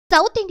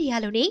South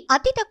ఇండియాలోనే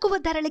అతి తక్కువ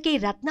ధరలకి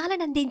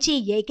రత్నాలను అందించే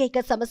ఏకైక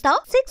సంస్థ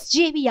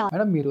 6JVR.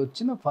 మేడం మీరు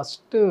వచ్చిన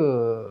ఫస్ట్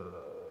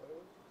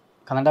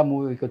కన్నడ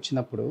మూవీకి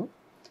వచ్చినప్పుడు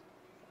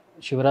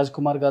శివరాజ్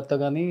కుమార్ గారితో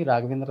కానీ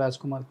రాఘవేంద్ర రాజ్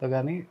కుమార్తో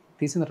కానీ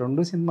తీసిన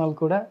 2 సినిమాలు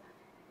కూడా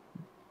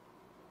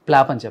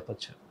ఫ్లాప్ అని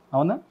చెప్పొచ్చు,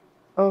 అవునా?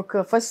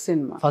 ఒక ఫస్ట్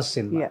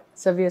సినిమా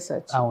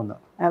సవ్యసాచి అవును,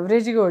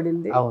 యావరేజ్గా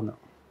ఓడింది. అవును.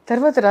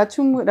 తర్వాత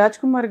రాజ్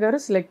కుమార్ గారు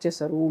సెలెక్ట్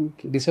చేశారు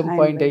ఓంకి.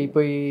 డిసప్పాయింట్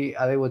అయిపోయి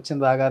అదే వచ్చిన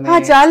రాగానే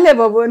చాలే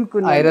బాబు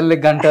అనుకున్నా, ఐరన్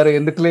లెగ్ అంటారు,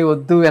 ఎందుకులే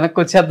వద్దు వెనక్కి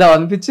వచ్చేద్దాం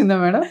అనిపించిందా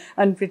మేడం?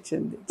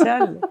 అనిపించింది.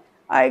 చాలే,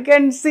 ఐ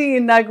కెన్ సీ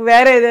నాకు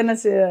వేరే ఏదైనా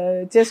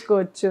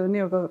చేసుకోవచ్చు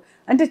అని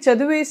అంటే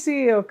చదివేసి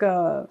ఒక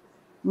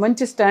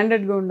మంచి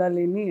స్టాండర్డ్గా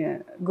ఉండాలి అని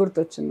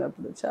గుర్తొచ్చింది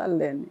అప్పుడు.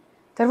 చాలే అని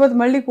తర్వాత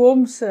మళ్ళీ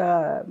హోమ్స్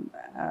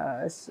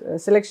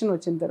సెలెక్షన్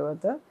వచ్చిన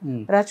తర్వాత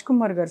రాజ్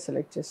కుమార్ గారు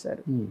సెలెక్ట్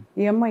చేశారు.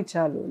 ఈ అమ్మాయి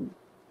చాలు,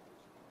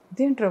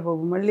 ఇదేంట్రా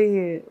బాబు మళ్ళీ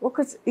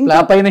ఒక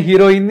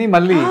హీరోయిన్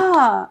మళ్ళీ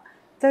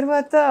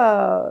తర్వాత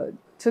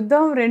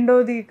చూద్దాం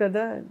రెండోది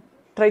కదా,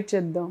 ట్రై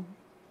చేద్దాం.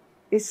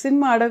 ఈ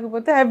cinema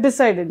ఆడకపోతే I have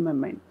decided my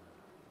mind.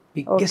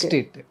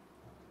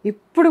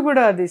 ఇప్పుడు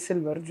కూడా అది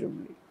సిల్వర్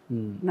జూబ్లీ.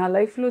 నా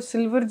లైఫ్లో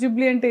సిల్వర్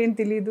జూబ్లీ అంటే ఏం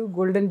తెలియదు,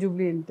 గోల్డెన్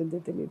జూబ్లీ ఏంటంటే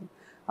తెలియదు.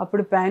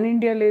 అప్పుడు పాన్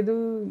ఇండియా లేదు,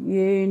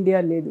 ఏ ఇండియా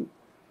లేదు,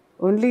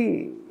 ఓన్లీ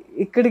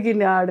ఇక్కడికి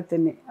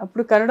ఆడితేనే.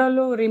 అప్పుడు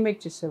కన్నడలో రీమేక్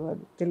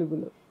చేసేవారు,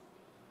 తెలుగులో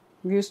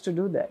యూస్ టు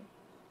డూ దాట్.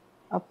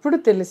 అప్పుడు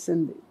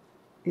తెలిసింది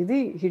ఇది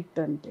హిట్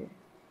అంటే.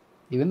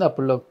 ఈవెన్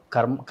అప్పుడు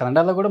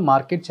కన్నడలో కూడా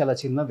మార్కెట్ చాలా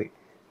చిన్నది,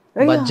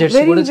 బడ్జెట్స్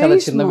కూడా చాలా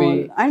చిన్నవి.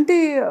 అంటే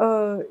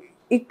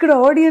ఇక్కడ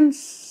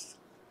ఆడియన్స్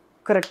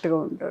కరెక్ట్గా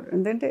ఉంటారు,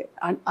 ఎందుకంటే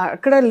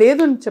అక్కడ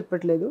లేదు అని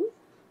చెప్పట్లేదు,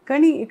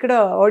 కానీ ఇక్కడ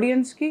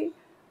ఆడియన్స్కి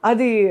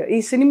అది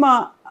ఈ సినిమా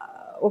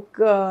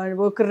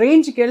ఒక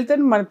రేంజ్కి వెళ్తే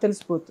మనకు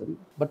తెలిసిపోతుంది.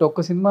 బట్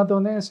ఒక్క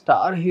సినిమాతోనే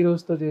స్టార్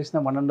హీరోస్తో చేసిన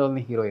వన్ అండ్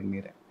ఓన్లీ హీరోయిన్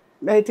మీరే.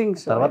 I think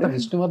so. తర్వాత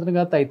విష్ణువర్ధన్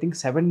గారితో I think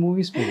 7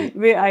 movies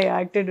I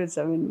acted with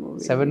 7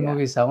 movies. 7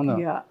 movies, అవును.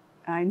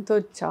 ఆయనతో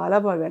చాలా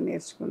బాగా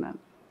నేర్చుకున్నాను.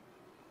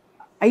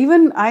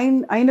 ఈవెన్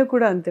ఆయన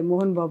కూడా అంతే,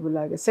 మోహన్ బాబు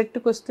లాగా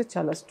సెట్కి వస్తే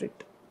చాలా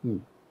స్ట్రిక్ట్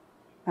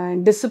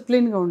అండ్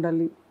డిసిప్లిన్గా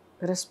ఉండాలి,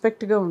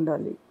 రెస్పెక్ట్గా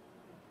ఉండాలి.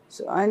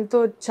 సో ఆయనతో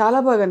చాలా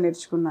బాగా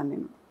నేర్చుకున్నాను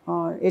నేను.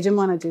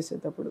 యజమాన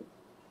చేసేటప్పుడు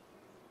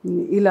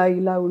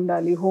ఇలా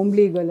ఉండాలి,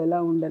 హోమ్లీ గర్ల్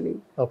ఎలా ఉండాలి,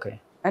 ఓకే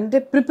అంటే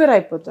ప్రిపేర్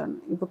అయిపోతాను.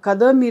 ఇప్పుడు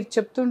కథ మీరు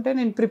చెప్తుంటే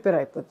నేను ప్రిపేర్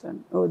అయిపోతాను.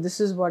 Oh this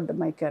is what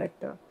my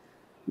character.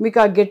 మీకు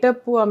ఆ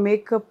గెటప్, ఆ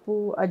మేకప్,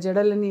 ఆ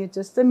జడలని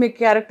చేస్తే మీ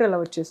క్యారెక్టర్ అలా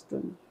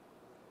వచ్చేస్తుంది.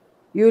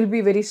 యూ విల్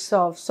బీ వెరీ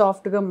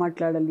సాఫ్ట్గా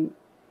మాట్లాడాలి,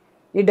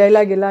 ఈ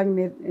డైలాగ్ ఎలా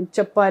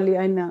చెప్పాలి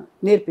ఆయన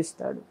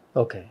నేర్పిస్తాడు.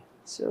 ఓకే.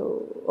 సో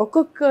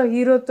ఒక్కొక్క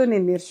హీరోతో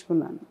నేను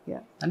నేర్చుకున్నాను.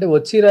 అంటే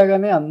వచ్చి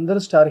రాగానే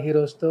అందరూ స్టార్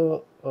హీరోస్తో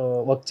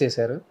వర్క్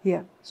చేశారు.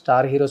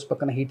 స్టార్ హీరోస్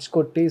పక్కన హిట్స్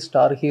కొట్టి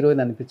స్టార్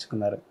హీరోయిన్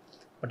అనిపించుకున్నారు.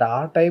 బట్ ఆ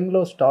టైంలో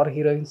స్టార్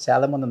హీరోయిన్స్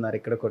చాలా మంది ఉన్నారు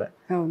ఇక్కడ కూడా.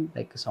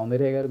 లైక్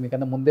సౌందర్య గారు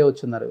మీకన్నా ముందే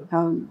వచ్చున్నారు.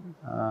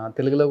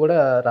 తెలుగులో కూడా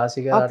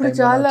రాశి గారు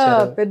చాలా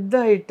పెద్ద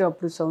హిట్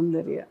అప్పుడు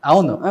సౌందర్య.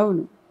 అవును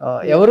అవును.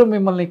 ఎవరు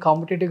మిమ్మల్ని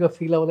కాంపిటేటివ్ గా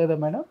ఫీల్ అవ్వలేదా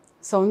మేడం?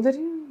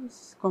 సౌందర్య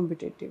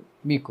కాంపిటేటివ్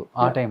మీకు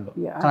ఆ టైంలో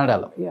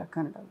కన్నడలో?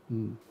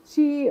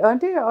 కన్నడలో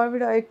అంటే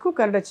ఆవిడ ఎక్కువ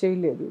కన్నడ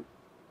చేయలేదు.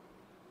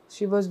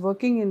 She was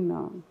working in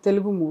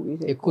Telugu movie.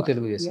 ఎక్కువ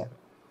తెలుగు చేశారు.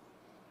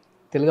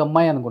 తెలుగు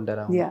అమ్మాయి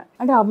అనుకుంటారా?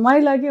 అంటే అమ్మాయి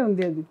లాగే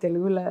ఉంది అది.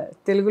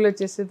 తెలుగులో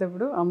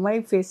చేసేటప్పుడు అమ్మాయి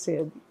ఫేస్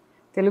అది,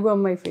 తెలుగు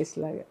అమ్మాయి ఫేస్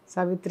లాగా,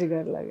 సావిత్రి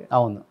గారి లాగా.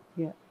 అవును.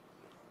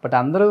 బట్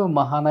అందరూ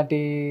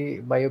మహానటి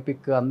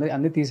బయోపిక్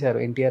అన్ని తీశారు,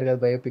 ఎన్టీఆర్ గారి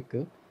బయోపిక్.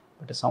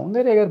 బట్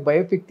సౌందర్య గారి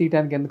బయోపిక్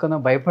తీయడానికి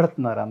ఎందుకన్నా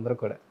భయపడుతున్నారు అందరూ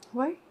కూడా.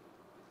 Why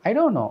I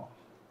don't know.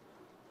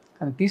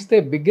 కానీ తీస్తే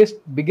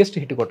బిగ్గెస్ట్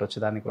హిట్ కొట్టవచ్చు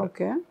దానికి కూడా.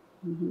 ఓకే.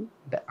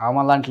 ఆమె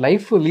అలాంటి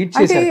లైఫ్ లీడ్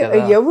చేశారు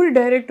కదా. ఎవరు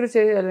డైరెక్టర్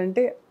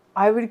చేయాలంటే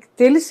ఆవిడకి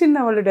తెలిసిన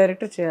వాళ్ళు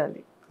డైరెక్టర్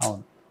చేయాలి.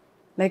 అవును.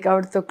 లైక్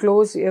ఆవిడతో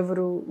క్లోజ్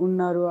ఎవరు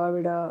ఉన్నారు,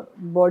 ఆవిడ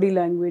బాడీ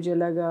లాంగ్వేజ్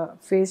ఎలాగా,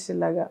 ఫేస్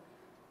ఎలాగా,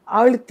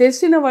 ఆవిడకి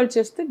తెలిసిన వాళ్ళు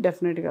చేస్తే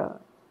డెఫినెట్గా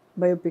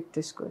బయోపిక్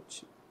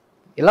తీసుకోవచ్చు.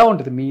 ఎలా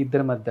ఉంటుంది మీ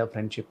ఇద్దరి మధ్య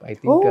ఫ్రెండ్షిప్? ఐ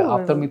థింక్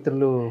ఆప్త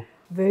మిత్రులు.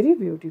 Very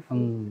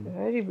beautiful,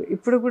 very.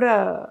 ఇప్పుడు కూడా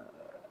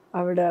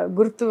ఆవిడ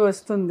గుర్తు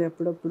వస్తుంది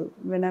అప్పుడప్పుడు.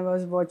 When I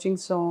was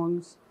watching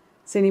songs,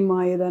 cinema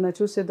ఏదైనా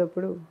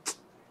చూసేటప్పుడు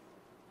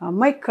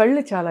అమ్మాయి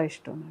కళ్ళు చాలా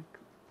ఇష్టం నాకు.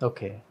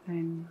 ఓకే.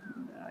 అండ్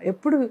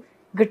ఎప్పుడు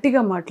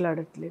గట్టిగా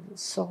మాట్లాడట్లేదు,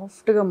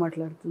 సాఫ్ట్గా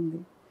మాట్లాడుతుంది.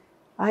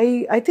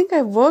 I think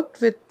I worked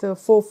with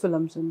 4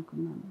 films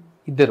అనుకున్నాను.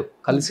 ఇద్దరు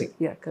కలిసి?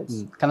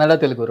 కన్నడ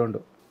తెలుగు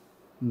 2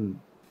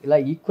 ఇలా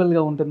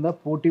ఈక్వల్గా ఉంటుందా?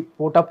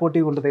 పోటా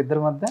ఉంటుంది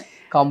ఇద్దరి మధ్య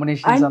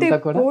కాంబినేషన్? అంటే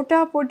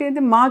పోటీ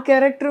అంటే మా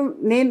క్యారెక్టర్,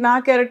 నా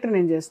క్యారెక్టర్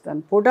నేను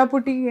చేస్తాను.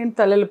 పోటీ ఏం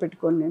తలలో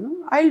పెట్టుకోను నేను.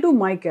 I will do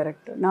my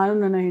character. నాను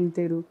నన్న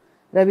హెంతేరు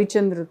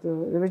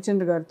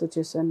రవిచంద్ర గారితో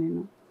చేశాను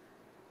నేను.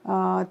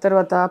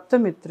 తర్వాత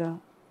Apthamitra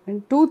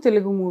and 2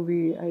 Telugu movie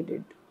I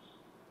did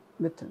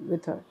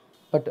with her.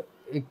 But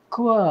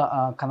ఎక్కువ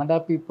కన్నడ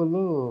పీపుల్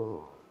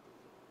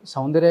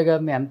సౌందర్య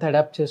గారిని ఎంత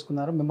అడాప్ట్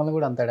చేసుకున్నారో మిమ్మల్ని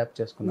కూడా అంత అడాప్ట్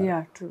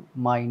చేసుకున్నారు.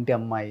 మా ఇంటి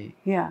అమ్మాయి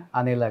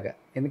అనేలాగా.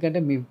 ఎందుకంటే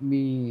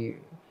మీ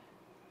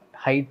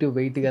హైట్,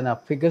 వెయిట్ కానీ, ఆ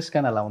ఫిగర్స్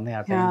కానీ అలా ఉన్నాయి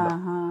ఆ టైంలో.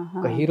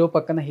 ఒక హీరో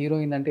పక్కన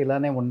హీరోయిన్ అంటే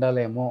ఇలానే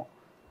ఉండాలేమో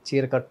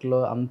చీరకట్టులో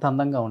అంత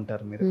అందంగా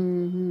ఉంటారు మీరు.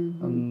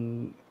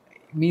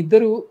 మీ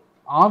ఇద్దరు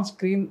ఆన్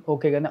స్క్రీన్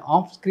ఓకే, కానీ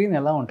ఆఫ్ స్క్రీన్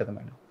ఎలా ఉంటుంది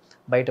మేడం?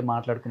 బయట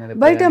మాట్లాడుకునేది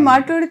బయట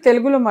మాట్లాడి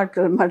తెలుగులో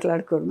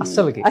మాట్లాడుకోరు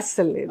అస్సలకి?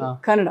 అస్సలు లేదు,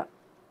 కన్నడ.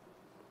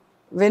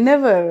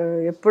 వెనెవర్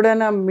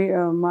ఎప్పుడైనా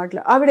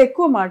ఆవిడ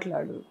ఎక్కువ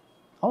మాట్లాడు.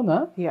 అవునా?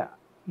 యా,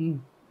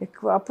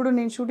 ఎక్కువ. అప్పుడు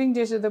నేను షూటింగ్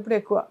చేసేటప్పుడు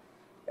ఎక్కువ,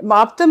 మా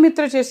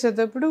ఆప్తమిత్ర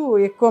చేసేటప్పుడు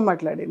ఎక్కువ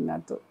మాట్లాడింది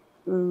నాతో.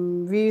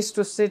 వి యూస్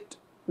టు సిట్,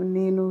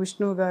 నేను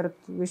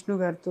విష్ణు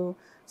గారితో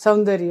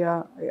సౌందర్య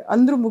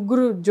అందరూ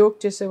ముగ్గురు జోక్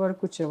చేసేవాడు,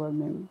 కూర్చేవాడు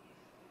మేము.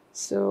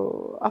 సో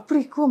అప్పుడు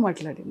ఎక్కువ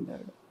మాట్లాడింది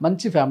ఆవిడ.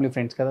 మంచి ఫ్యామిలీ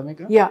ఫ్రెండ్స్ కదా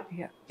మీకు? యా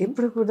యా,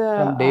 ఇప్పుడు కూడా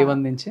డే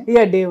వన్ నుంచి.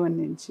 యా, డే వన్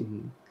నుంచి.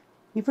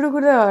 ఇప్పుడు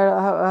కూడా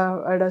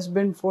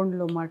హస్బెండ్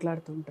ఫోన్లో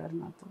మాట్లాడుతుంటారు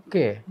నాతో.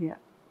 ఓకే. యా.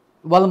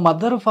 వాళ్ళ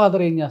మదర్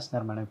ఫాదర్ ఏం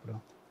చేస్తున్నారు మేడం ఇప్పుడు?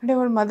 అంటే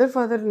వాళ్ళ మదర్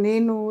ఫాదర్,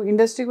 నేను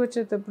ఇండస్ట్రీకి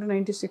వచ్చేటప్పుడు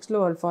 96లో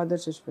వాళ్ళ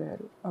ఫాదర్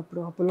చచ్చిపోయారు, అప్పుడు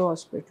అపోలో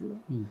హాస్పిటల్లో.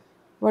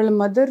 వాళ్ళ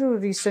మదర్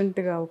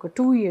రీసెంట్గా ఒక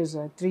 2 years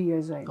 3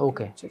 years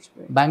ఓకే,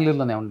 చచ్చిపోయారు.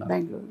 బెంగళూరులోనే ఉన్నారు.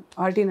 బెంగళూరు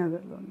ఆర్టీ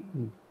నగర్లో.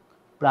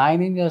 ఇప్పుడు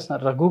ఆయన ఏం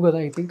చేస్తున్నారు? రఘు కదా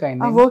ఐ థింక్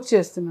ఆయన వర్క్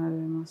చేస్తున్నారు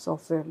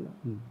సాఫ్ట్వేర్లో.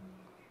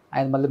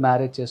 ఆయన మళ్ళీ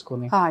మ్యారేజ్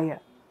చేసుకొని యా.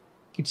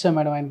 కిడ్సా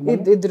మేడం ఆయన?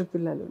 2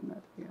 పిల్లలు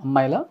ఉన్నారు.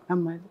 అమ్మాయిలా?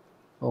 అమ్మాయిలు.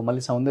 ఓ,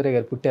 మళ్ళీ సౌందర్య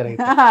గారు పుట్టారు.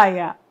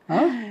 యా,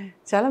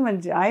 చాలా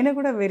మంచి. ఆయన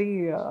కూడా వెరీ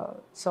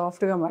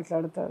సాఫ్ట్గా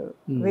మాట్లాడతారు,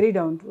 very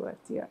down to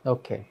earth.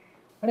 Okay.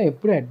 అంటే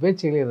ఎప్పుడు అడ్వైజ్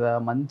చేయలేదా?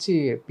 మంచి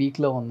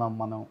పీక్లో ఉన్నాం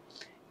మనం,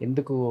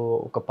 ఎందుకు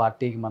ఒక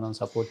పార్టీకి మనం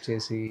సపోర్ట్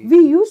చేసి? వి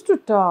యూస్ టు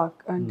టాక్.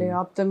 అంటే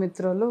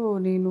ఆప్తమిత్రలో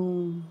నేను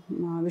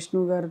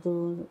విష్ణు గారితో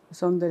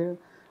సౌందర్య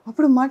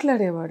అప్పుడు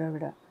మాట్లాడేవాడు.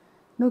 ఆవిడ,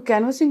 నువ్వు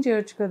క్యాన్వసింగ్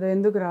చేయొచ్చు కదా,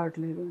 ఎందుకు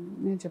రావట్లేదు అని.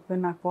 నేను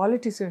చెప్పాను, నాకు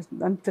పాలిటిక్స్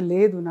అంత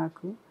లేదు,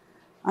 నాకు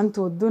అంత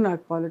వద్దు,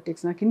 నాకు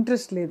పాలిటిక్స్, నాకు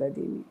ఇంట్రెస్ట్ లేదు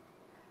అది.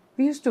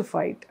 వి యూస్ టు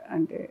ఫైట్.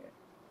 అంటే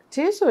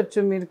చేసవచ్చు,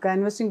 మీరు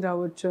క్యాన్వసింగ్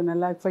రావచ్చు అని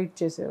అలా ఫైట్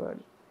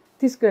చేసేవాడు.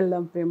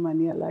 తీసుకెళ్దాం ప్రేమ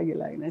అని, అలాగే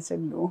ఇలాగే.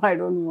 Said no, I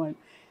don't want.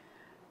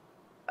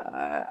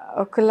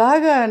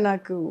 ఒకలాగా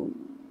నాకు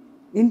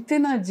ఇంతే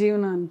నా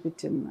జీవనం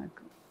అనిపించింది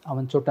నాకు.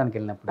 ఆమెను చూడటానికి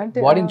వెళ్ళినప్పుడు, అంటే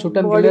బాడీని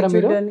చూడటానికి వెళ్ళారా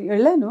మీరు?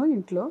 వెళ్ళాను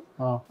ఇంట్లో.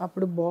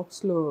 అప్పుడు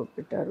బాక్స్లో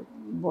పెట్టారు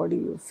బాడీ,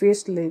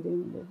 ఫేస్ లేదేం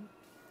లేదు.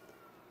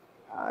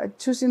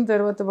 చూసిన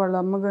తర్వాత వాళ్ళ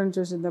అమ్మగారిని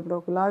చూసినప్పుడు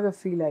ఒకలాగా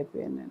ఫీల్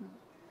అయిపోయాను నేను.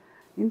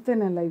 ఇంతే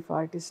నా లైఫ్,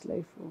 ఆర్టిస్ట్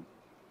లైఫ్.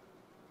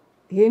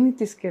 ఏమీ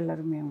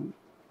తీసుకెళ్ళారు మేము.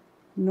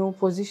 No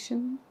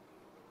position,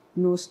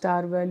 no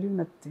star value,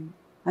 nothing.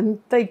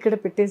 అంతా ఇక్కడ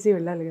పెట్టేసి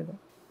వెళ్ళాలి కదా.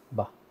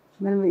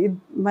 మనం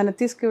మన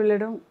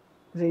తీసుకువెళ్ళడం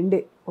రెండే,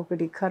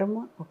 ఒకటి కర్మ,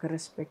 ఒక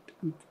రెస్పెక్ట్,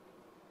 అంతే.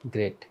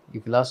 గ్రేట్. ఈ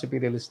ఫిలాసఫీ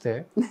తెలిస్తే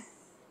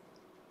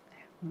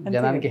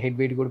జనానికి హెడ్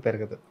వెయిట్ కూడా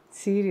పెరగదు.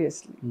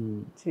 సీరియస్లీ.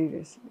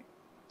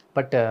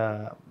 బట్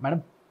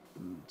మేడం,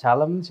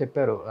 చాలామంది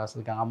చెప్పారు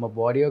అసలు ఆమె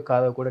బాడీయో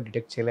కాదో కూడా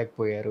డిటెక్ట్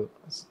చేయలేకపోయారు.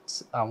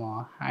 ఆమె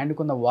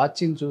హ్యాండ్కున్న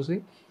వాచ్ని చూసి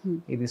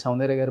ఇది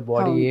సౌందర్య గారి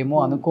బాడీ ఏమో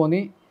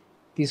అనుకొని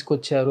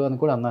తీసుకొచ్చారు అని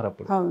కూడా అన్నారు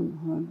అప్పుడు. అవును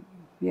అవును.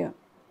 యా,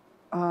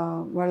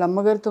 వాళ్ళ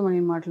అమ్మగారితో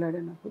నేను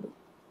మాట్లాడినప్పుడు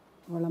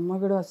వాళ్ళ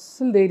అమ్మగారు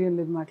అస్సలు ధైర్యం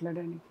లేదు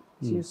మాట్లాడడానికి.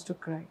 She used to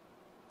cry.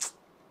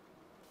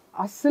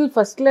 అస్సలు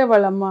ఫస్ట్లే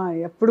వాళ్ళ అమ్మ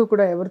ఎప్పుడు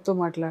కూడా ఎవరితో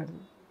మాట్లాడదు.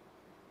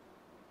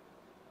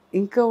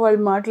 ఇంకా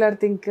వాళ్ళు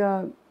మాట్లాడితే ఇంకా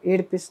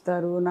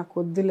ఏడిపిస్తారు, నాకు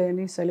వద్దులే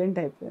అని సైలెంట్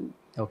అయిపోయాను.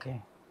 ఓకే.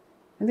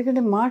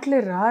 ఎందుకంటే మాటలే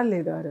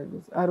రాలేదు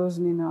ఆ రోజు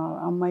నేను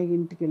అమ్మాయి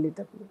ఇంటికి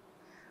వెళ్ళేటప్పుడు.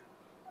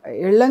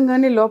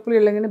 వెళ్ళంగానే లోపలికి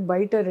వెళ్ళంగానే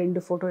బయట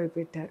 2 ఫోటోలు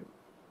పెట్టారు.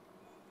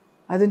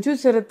 అది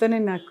చూసేరతనే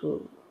నాకు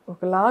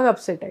ఒకలాగా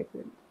అప్సెట్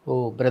అయిపోయింది. ఓ,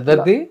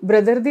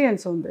 బ్రదర్ది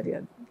అండ్ సౌందర్య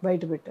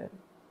బయట పెట్టారు.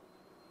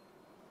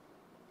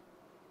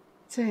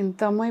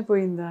 ఎంత అమ్మాయి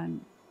పోయిందా అని.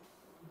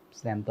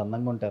 ఎంత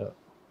అందంగా ఉంటారు.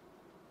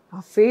 ఆ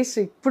ఫేస్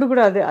ఇప్పుడు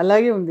కూడా అదే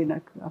అలాగే ఉంది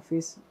నాకు. ఆ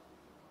face.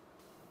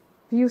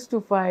 We use to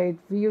fight,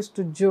 we use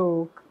to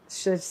joke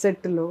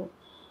సెట్లో.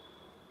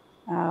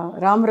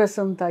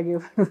 రామరసం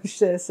తాగేవాడు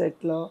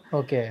సెట్లో.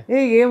 ఓకే.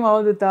 ఏం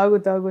అవదు, తాగు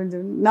అని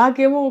చెప్పి.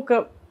 నాకేమో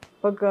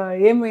ఒక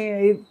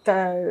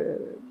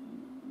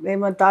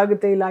ఏమో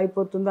తాగితే ఇలా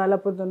అయిపోతుందో అలా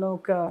పోతుందో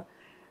ఒక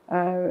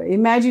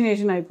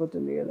ఇమాజినేషన్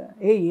అయిపోతుంది కదా.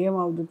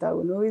 ఏమవుదు, తాగు,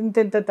 నువ్వు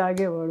ఇంత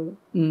తాగేవాడు,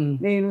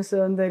 నేను,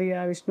 సౌందర్య,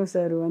 విష్ణు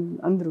సారు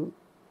అందరూ.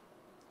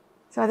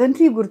 సో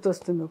అదంతా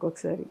గుర్తొస్తుంది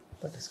ఒక్కొక్కసారి.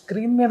 బట్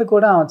స్క్రీన్ మీద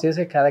కూడా ఆమె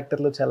చేసే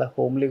క్యారెక్టర్లు చాలా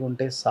హోమ్లీగా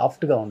ఉంటాయి,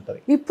 సాఫ్ట్గా ఉంటుంది.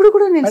 ఇప్పుడు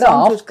కూడా నేను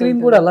ఆఫ్ స్క్రీన్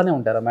కూడా అలానే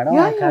ఉంటారా మేడం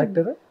ఆ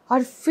character?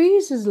 Her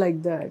face is like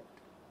that.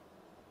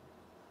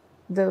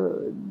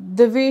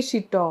 The way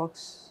she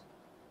talks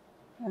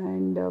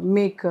and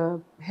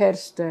makeup,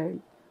 hair style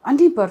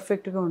అన్నీ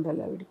పర్ఫెక్ట్గా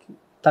ఉండాలి ఆవిడకి.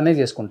 తనే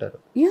చేసుకుంటారు.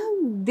 యా,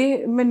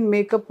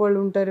 మేకప్ వాళ్ళు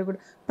ఉంటారు కూడా.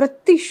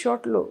 ప్రతి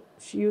షాట్లో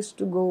షీ యూస్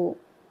టు గో.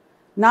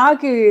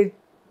 నాకు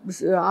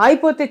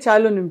అయిపోతే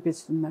చాలు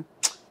అనిపిస్తుంది, నాకు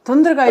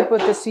తొందరగా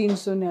అయిపోతే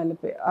సీన్స్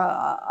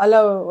అలా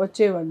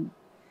వచ్చేవాడిని.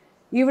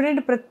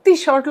 ఈవిడంటే ప్రతి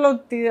షాట్లో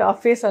ఆ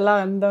ఫేస్ అలా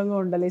అందంగా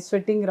ఉండాలి,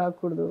 స్వెట్టింగ్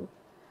రాకూడదు.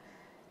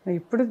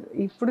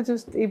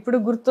 ఇప్పుడు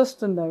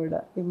గుర్తొస్తుంది ఆవిడ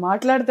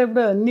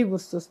మాట్లాడితేప్పుడు అన్నీ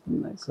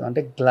గుర్తొస్తుంది.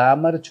 అంటే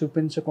గ్లామర్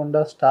చూపించకుండా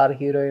స్టార్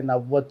హీరోయిన్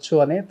అవ్వచ్చు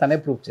అని తనే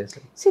ప్రూవ్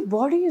చేశారు. See,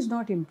 body is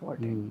not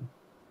important.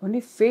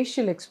 Only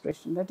facial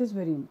expression, that is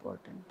very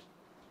important.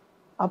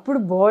 అప్పుడు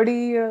బాడీ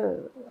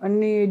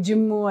అన్ని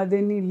జిమ్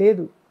అదేని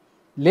లేదు.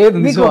 లేదు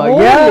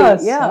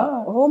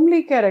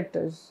homely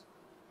characters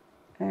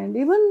and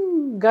even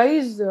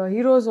guys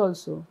heroes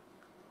also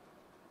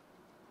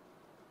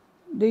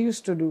they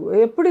use to do.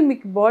 ఎప్పుడు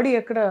మీకు బాడీ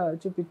ఎక్కడ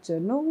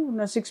చూపించారు? నువ్వు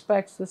నా 6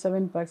 packs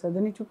 7 packs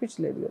అదని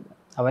చూపించలేదు కదా.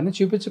 అవన్నీ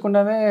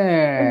చూపించకుండానే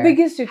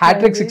బిగ్గెస్ట్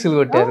హ్యాట్రిక్ 6లు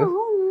కొట్టారు.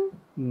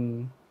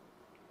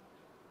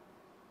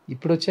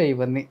 ఇప్పుడు వచ్చాయి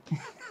ఇవన్నీ.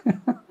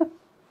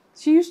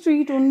 She use to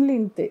eat only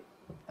ఇంతే.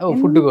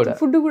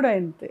 ఫుడ్ కూడా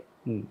ఇంతే.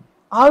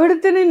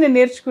 ఆవిడతోనే నేను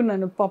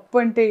నేర్చుకున్నాను పప్పు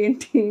అంటే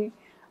ఏంటి,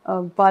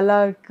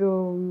 పాలక్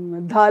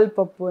దాల్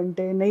పప్పు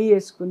అంటే నెయ్యి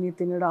వేసుకుని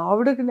తినడం.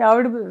 ఆవిడ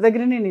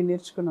దగ్గరనే నేను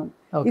నేర్చుకున్నాను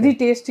ఇది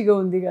టేస్టీగా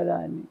ఉంది కదా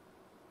అని.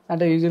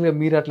 అంటే యూజువల్గా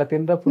మీరు అట్లా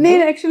తిన్నప్పుడు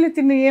నేను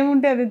యాక్చువల్లీ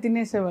ఏముంటే అది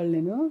తినేసేవాళ్ళు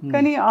నేను.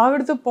 కానీ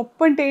ఆవిడతో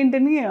పప్పు అంటే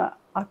ఏంటని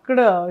అక్కడ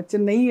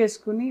చిన్న నెయ్యి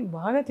వేసుకుని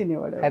బాగా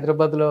తినేవాడు.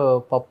 హైదరాబాద్ లో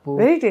పప్పు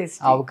వెరీ టేస్ట్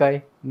ఆవకాయ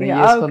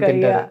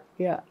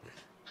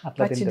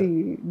పచ్చడి,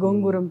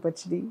 గోంగూరం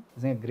పచ్చడి.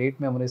 గ్రేట్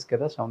మెమరీస్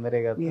కదా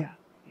సౌందర్య గారు.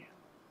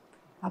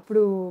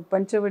 అప్పుడు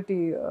పంచవటి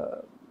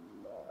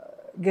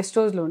గెస్ట్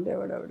హౌస్లో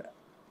ఉండేవాడు ఆవిడ.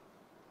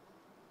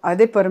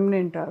 అదే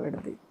పర్మనెంట్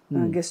ఆవిడది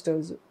గెస్ట్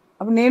హౌస్.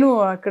 అప్పుడు నేను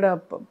అక్కడ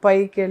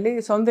పైకి వెళ్ళి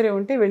సౌందర్య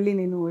ఉంటే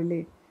నేను వెళ్ళి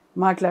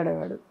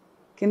మాట్లాడేవాడు.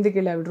 కిందికి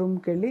వెళ్ళి ఆవిడ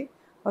రూమ్కి వెళ్ళి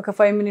ఒక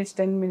 5 minutes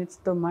 10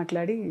 minutesతో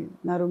మాట్లాడి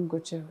నా రూమ్కి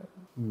వచ్చేవాడు.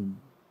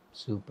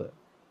 సూపర్.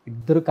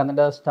 ఇద్దరు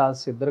కన్నడ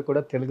స్టార్స్ ఇద్దరు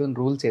కూడా తెలుగుని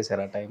రూల్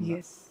చేశారు ఆ time.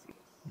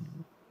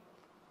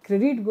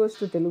 Credit goes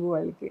to Telugu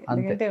వాళ్ళకి.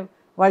 ఎందుకంటే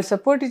వాళ్ళు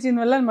సపోర్ట్ ఇచ్చిన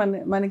వల్ల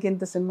మనకి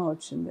ఇంత సినిమా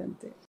వచ్చింది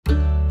అంతే.